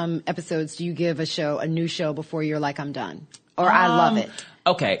many episodes do you give a new show before you're like, I'm done? Or I love it?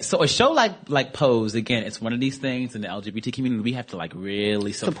 Okay, so a show like Pose, again, it's one of these things in the LGBT community we have to like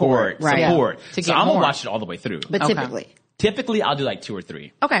really support. Right. To So get I'm more. gonna watch it all the way through. But typically, I'll do like 2 or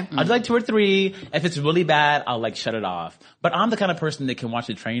 3. Okay. I'll do like 2 or 3. If it's really bad, I'll like shut it off. But I'm the kind of person that can watch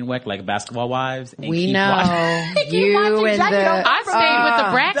a train wreck like Basketball Wives. And we keep know watching. you and the. I've stayed with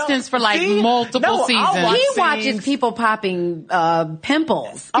the Braxtons for like multiple seasons. He scenes. watches people popping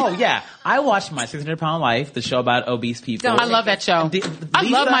pimples. Oh yeah, I watched My 600-Pound Life, the show about obese people. I love that show. I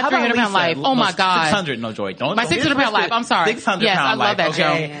love My how about 300-Pound Life. Oh my God. 600, no Joy. Don't. My 600-Pound Life. I'm sorry. 600 Yes, I pound love life, that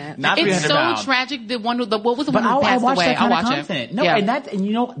show. okay? Yeah. Not 300 It's so pounds. tragic. What was the But one who passed watch away? that kind I'll of watch content. it. No, Yeah. and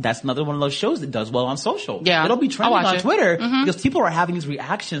you know, that's another one of those shows that does well on social. Yeah. It'll be I'll trending watch on it. Twitter because people are having these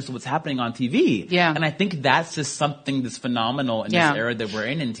reactions to what's happening on TV. Yeah. And I think that's just something that's phenomenal in this era that we're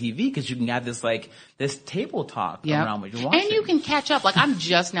in TV, because you can have this table talk around what you're watching. And you can catch up. Like, I'm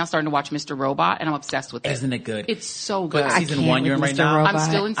just now starting to watch Mr. Robot, and I'm obsessed with it. Isn't it good? It's so good. But season can't 1 you're in with right Mr. now? Robot. I'm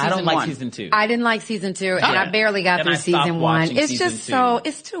still in season I don't like 1. season 2. I didn't like season 2, and I barely got And through I stopped season 1. watching It's season just 2. so,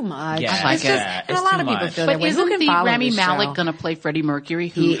 it's too much. Yeah. It's I like just, that. and a It's lot too of people much. feel But that way. Who isn't can the follow Rami this Malek show? going to play Freddie Mercury,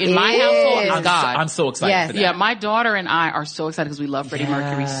 who He in my is. household is God? I'm so excited Yes. for that. Yeah, my daughter and I are so excited because we love Freddie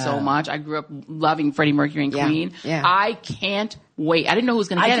Mercury so much. I grew up loving Freddie Mercury and Yeah. Queen. Yeah. I can't wait. I didn't know who was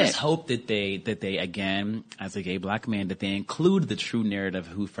going to get I it. just hope that they again, as a gay black man, that they include the true narrative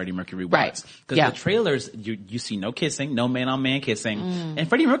of who Freddie Mercury was. Right. Because Yeah. the trailers, you see no kissing, no man on man kissing, and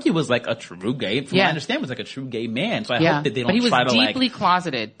Freddie Mercury was like a true gay. From what I understand, was like a true gay man. So I hope that they don't but he was try to deeply like.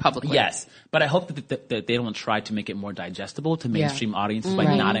 closeted publicly. Yes, but I hope that they don't try to make it more digestible to mainstream audiences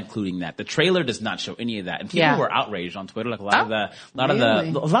by not including that. The trailer does not show any of that, and people were outraged on Twitter. Like a lot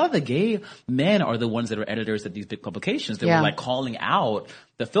of the gay men are the ones that are editors at these big publications. They were like calling out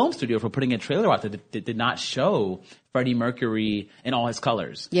the film studio for putting a trailer out that did not show Freddie Mercury in all his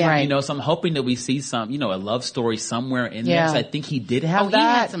colors. Yeah. Right. You know, so I'm hoping that we see some, a love story somewhere in there. Yeah. So I think he did have He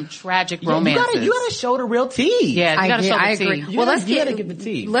that. had some tragic Yeah, romances. you gotta show the real tea. Yeah, you gotta show the I tea. agree. You Well, gotta get the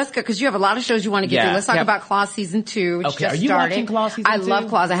tea. Let's go, because you have a lot of shows you want to get Yeah. through. Let's talk Yep. about Claws season 2, which Okay, just are you started. watching Claws season I 2? love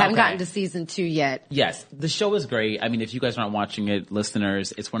Claws. I haven't Okay. gotten to season 2 yet. Yes, the show is great. I mean, if you guys aren't watching it,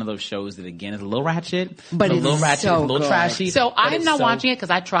 listeners, it's one of those shows that again is a little ratchet, But a it's little ratchet, so it's a little good. trashy. So but I'm it's not watching it because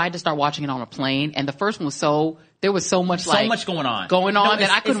I tried to start watching it on a plane, and the first one was there was so much going on. that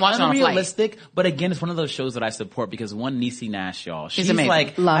I couldn't watch it on a flight. Unrealistic, but again, it's one of those shows that I support because one, Niecy Nash, y'all. She's amazing.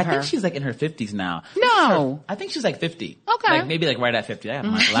 like, Love I her. think she's like in her 50s now. No. I think she's like 50. Okay. Like maybe like right at 50. I have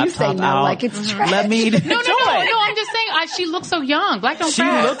my You laptop say no out. like it's trash. Let me No, I'm just saying, she looks so young. Black don't She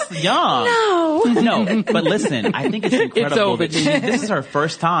crack. looks young. No, but listen, I think it's incredible. over, that this is her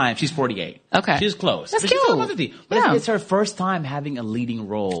first time. She's 48. Okay. She's close. That's but she's cute. almost 50. But Yeah. it's her first time having a leading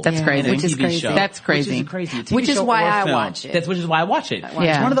role. That's crazy. in a Which is TV crazy. show. That's crazy. Which is crazy. A TV Which is show why or I film. watch it. Which is why I watch it. It's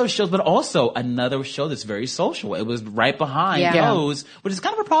Yeah. one of those shows, but also another show that's very social. It was right behind Yeah. Pose, which is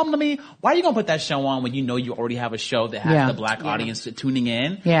kind of a problem to me. Why are you going to put that show on when you know you already have a show that has Yeah. the black audience tuning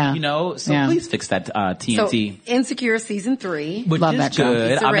in? Yeah. So Yeah. please fix that So, TNT. Insecure season 3. Which Love is that show.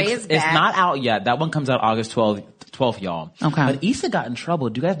 good. Issa Rae is It's back. not out yet. That one comes out August 12th, y'all. Okay. But Issa got in trouble.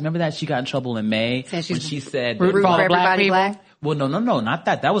 Do you guys remember that? She got in trouble in May Saying when she's she said rooting Root all for the black everybody people? black. well, no, not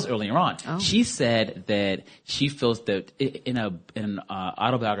that. That was earlier on. She said that she feels that in an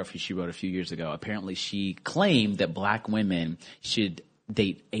autobiography she wrote a few years ago, apparently she claimed that black women should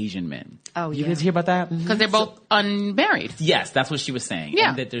date Asian men. Oh, You yeah. guys hear about that? Because they're both unmarried. Yes, that's what she was saying. Yeah.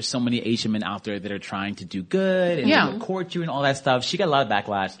 And that there's so many Asian men out there that are trying to do good and Yeah. to court you and all that stuff. She got a lot of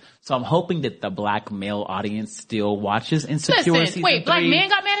backlash. So I'm hoping that the black male audience still watches Insecure Listen, season wait, 3. black men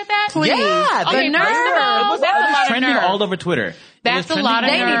got mad at that? that? Please. Yeah, The they- nerve. It was That's a lot of trending nerve. all over Twitter. That's It was a lot of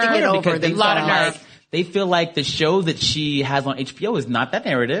trending all nerve. over They need to get Twitter over because they themselves. Lot of felt nerve. they feel like the show that she has on HBO is not that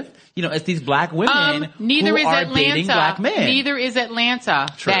narrative. You know, it's these black women Neither who is are Atlanta. dating black men. Neither is Atlanta.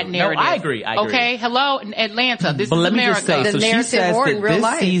 True. That No, narrative. I agree. Okay, hello, Atlanta. This But is let me America. just say, The so she narrative says or in that real this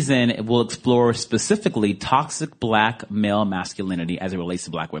life. season will explore specifically toxic black male masculinity as it relates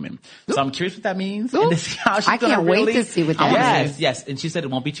to black women. So I'm curious what that means. And to see how she's I gonna can't wait really- to see what that yes, means. Yes, and she said it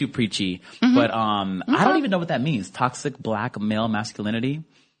won't be too preachy, but I don't even know what that means. Toxic black male masculinity.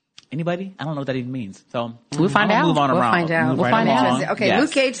 Anybody? I don't know what that even means. So We'll find I'm gonna out. Move on We'll around. find out. Move We'll right find out. along. Okay, Yes.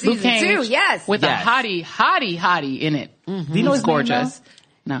 Luke Cage Luke season Cage 2, yes. with Yes. a hottie in it. Do you know his It's name, gorgeous.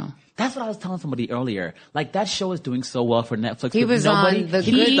 No. That's what I was telling somebody earlier. Like, that show is doing so well for Netflix. He but was nobody, on The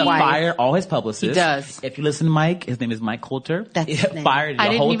he Good needs to Wife. fire all his publicists. He does. If you listen to Mike, his name is Mike Coulter. That's He his name. fired the I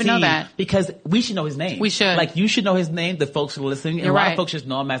didn't whole even know team that. because we should know his name. We should. Like, you should know his name. The folks who are listening, and You're a lot right. of folks just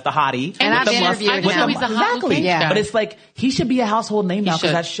know him as the hottie. And with I've the interviewed must- him. with I know he's a hot Luke exactly. Cage guy. But it's like he should be a household name now should.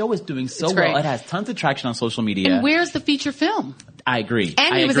 because that show is doing so It's well. great. It has tons of traction on social media. And where's the feature film? I agree.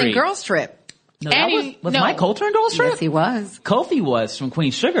 And I he was in agree. Girls Trip. No, And that he- was no. Mike Coulter in Girls Trip? Yes, he was. Kofi was from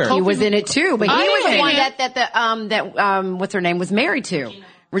Queen Sugar. He was in it too, but he Oh, was the yeah. one that what's her name was married to.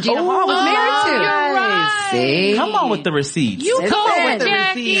 Regina Hall was married to. you're right. See? Come on with the receipts. You Listen. go with The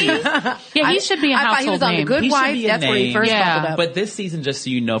Jackie. Yeah, he should be a I thought household he was on name. The Good He should Wife. be a That's where he name. first Yeah. bubbled up. But this season, just so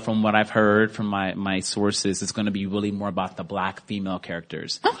you know from what I've heard from my sources, it's going to be really more about the black female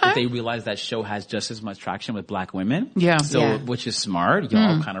characters. Okay. But they realize that show has just as much traction with black women. Yeah. So, Yeah. which is smart.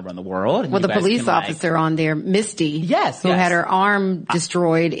 Y'all kind of run the world. And Well, you the guys police can, like- officer on there, Misty, Yes, who yes. had her arm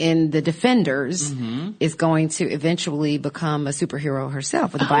destroyed in The Defenders, is going to eventually become a superhero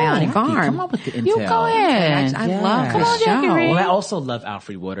herself with a bionic Jackie, arm. Come on with the intel. You go ahead. I Yeah. love Come the on, show. Jackie Reed. Well, I also love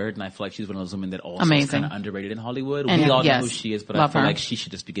Alfre Woodard, and I feel like she's one of those women that also Amazing. is kind of underrated in Hollywood. And We all yes, know who she is, but love I feel her. like she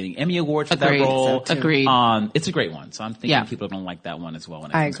should just be getting Emmy Awards for Agreed. that role. So too. Agreed. It's a great one, so I'm thinking Yeah. people are going to like that one as well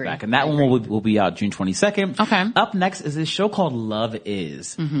when it I comes agree. back. And that one will be out June 22nd. Okay. Up next is this show called Love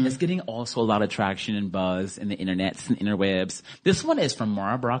Is. Mm-hmm. It's getting also a lot of traction and buzz in the internets and interwebs. This one is from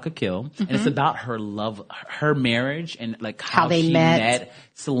Mara Baraka Kill, and Mm-hmm. it's about her love, her marriage, and like how they she met.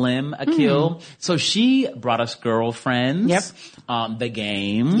 Slim Akil. So she brought us Girlfriends. Yep. The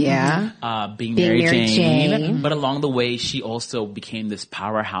Game. Yeah. Being Being Mary Mary Jane. But along the way, she also became this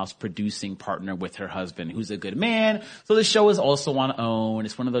powerhouse producing partner with her husband, who's a good man. So the show is also on OWN.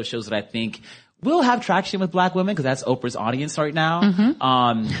 It's one of those shows that I think will have traction with black women because that's Oprah's audience right now.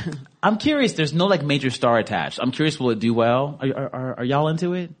 I'm curious. There's no like major star attached. I'm curious, will it do well? Are y'all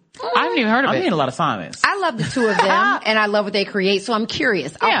into it? I haven't even heard of I'm it. getting a lot of silence. I love the two of them, and I love what they create, so I'm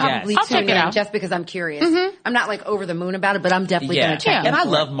curious. I'll Yeah. probably Yes. I'll tune check it in out. just because I'm curious. I'm not like over the moon about it, but I'm definitely going to check Yeah. in And I for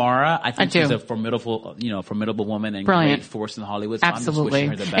it. love Mara. I think I do. she's a formidable woman and Brilliant. great force in Hollywood. So Absolutely. I'm just wishing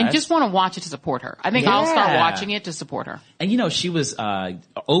her the best. And just want to watch it to support her. I think I'll start Yeah. watching it to support her. And you know, she was,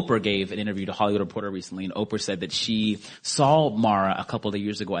 Oprah gave an interview to Hollywood Reporter recently, and Oprah said that she saw Mara a couple of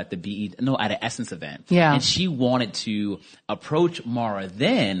years ago at at an Essence event. Yeah. And she wanted to approach Mara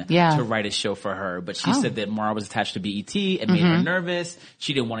then Yeah. to write a show for her, but she Oh. said that Mara was attached to BET and made her nervous.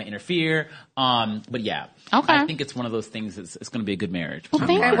 She didn't want to interfere. But yeah. Okay. I think it's one of those things that's, it's going to be a good marriage. Well,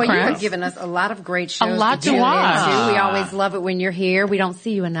 thank Okay, you, well, you Chris. have given us a lot of great shows. lot to tune watch. into. We always love it when you're here. We don't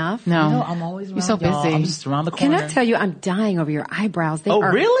see you enough. No. No, I'm always around. You're so y'all. busy. I'm just around the Can corner. I tell you, I'm dying over your eyebrows. They Oh,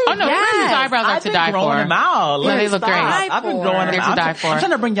 are, really? Oh, no, Yes. Chris's eyebrows are I've to been die growing for. them out. Yeah, they Let's look great. stop. I've been growing They're them to out. die for. I'm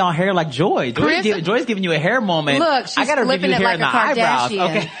trying to bring y'all hair like Joy. Chris- Joy's giving you a hair moment. Look, she's I gotta give flipping you it hair like in a the eyebrows. Kardashian.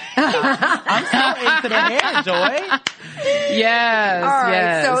 Okay. I'm so into the hair, Joy. Yes. All right.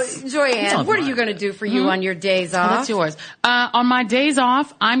 yes. So, Joyanne, sounds what are fun. you going to do for you on your days Oh, off? that's yours. On my days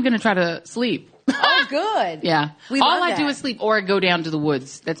off, I'm going to try to sleep. Oh, good. Yeah. We All love I do that. is sleep or go down to the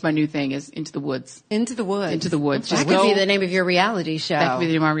woods. That's my new thing is into the woods. Into the woods. Into the woods. That Just could go- be the name of your reality show. That could be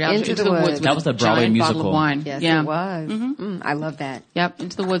the name of my reality. Into the woods. with That was a Broadway giant bottle musical. of wine. Yes, yeah. it was. I love that. Yep.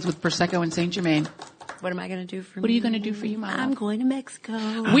 Into the woods with Prosecco and Saint Germain. What am I going to do for What are you going to do for you, my I'm love? going to Mexico.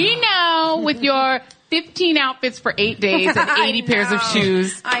 We know with your 15 outfits for 8 days and 80 pairs of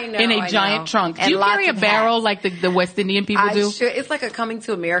shoes I know, in a I giant know. trunk. Do And you carry a lots of barrel hats. like the West Indian people I do? should. It's like a coming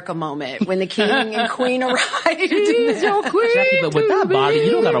to America moment when the king and queen arrived. Jackie, but with that body,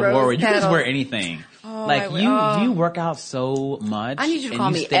 you don't gotta Rose worry. You can just petals. wear anything. Like you work out so much. I need you to and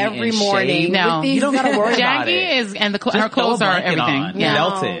call me stay in every shape. morning. No. with these- You don't gotta worry about Jackie it. is, and Just her clothes throw a are blanket everything. on, Yeah.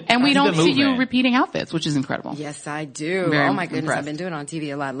 melt it. And we Keep don't it see you moving. repeating outfits, which is incredible. Yes, I do. Very Oh my goodness, impressed. I've been doing it on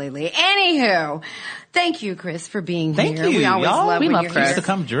TV a lot lately. Anywho, Thank you, Chris, for being Thank here. you. We always y'all. love We when love you're Chris. here. To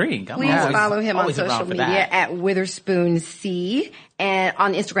come drink. Please follow him on social media at Witherspoon C, and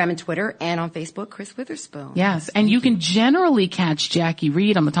on Instagram and Twitter, and on Facebook, Chris Witherspoon. Yes, and you can generally catch Jackie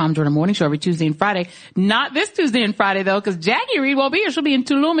Reed on the Tom Jordan Morning Show every Tuesday and Friday. Not this Tuesday and Friday, though, because Jackie Reed won't be here. She'll be in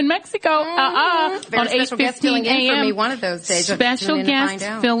Tulum in Mexico on Very special guest filling 8:15 in for a.m. me one of those days. Special Tune in to guest find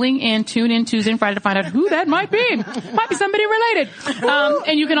out. filling in. Tune in Tuesday and Friday to find out who that might be. Might be somebody related.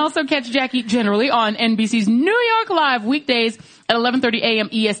 And you can also catch Jackie generally on NBC's New York Live weekdays at 11:30 a.m.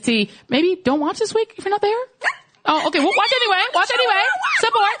 EST. Maybe don't watch this week if you're not there. Oh, okay. Well, watch anyway. Watch anyway.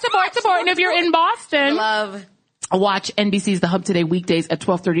 Support. And if you're in Boston, Love. watch NBC's The Hub Today weekdays at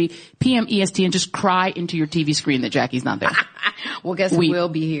 12:30 p.m. EST and just cry into your TV screen that Jackie's not there. Well, guess who will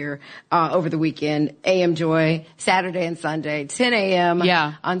be here over the weekend? AM Joy, Saturday and Sunday, 10 a.m.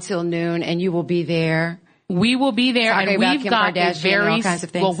 until noon, and you will be there. We will be there, Talking and about we've Kim got a Kardashian and very all kinds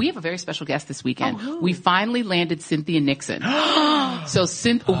of things. well. We have a very special guest this weekend. We finally landed Cynthia Nixon. So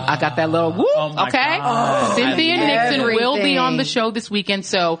I got that little whoop. my Okay, God. Cynthia Nixon will be Everything. on the show this weekend.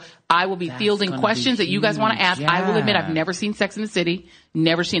 So I will be fielding gonna questions be that you guys want to huge. ask. I will admit Yeah. I've never seen Sex and the City,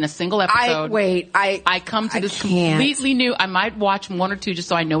 never seen a single episode. I come to this can't. completely new. I might watch one or two just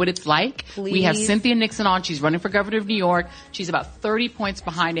so I know what it's like. We have Please. Cynthia Nixon on. She's running for governor of New York. She's about 30 points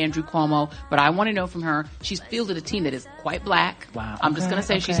behind Andrew Cuomo, but I want to know from her. She's fielded a team that is quite black. Wow. I'm just going to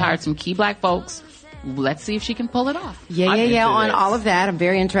say she's hired some key black folks. Let's see if she can pull it off. Yeah, I'm into on this. all of that. I'm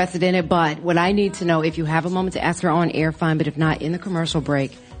very interested in it. But what I need to know, if you have a moment to ask her on air, fine. But if not, in the commercial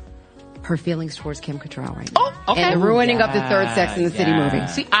break, her feelings towards Kim Cattrall right now. Oh, okay. And the ruining of the third Sex and the City Yeah. movie.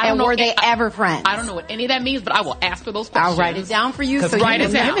 See, I don't and know were they if- ever friends? I don't know what any of that means, but I will ask her those questions. I'll write it down for you. So you write will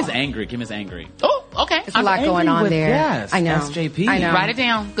it down. know. Kim is angry. Kim is angry. Oh, okay. There's a lot going on there. Yes, I know. SJP. I know. Write it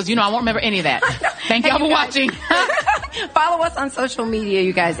down, because I won't remember any of that. Thank y'all Hey, for you guys. watching. Follow us on social media,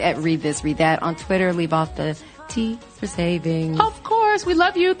 you guys, at Read This, Read That. On Twitter, leave off the T for savings. Of course, we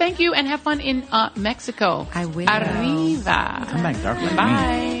love you. Thank you, and have fun in Mexico. I will. Arriva. Come back dark like me.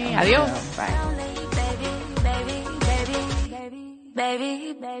 Bye. Adios. Bye.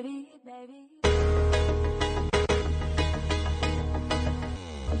 Baby.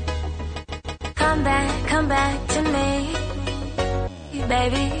 Come back to me,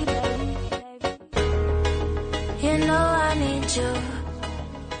 baby. You know I need you.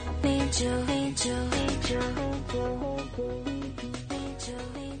 Need you.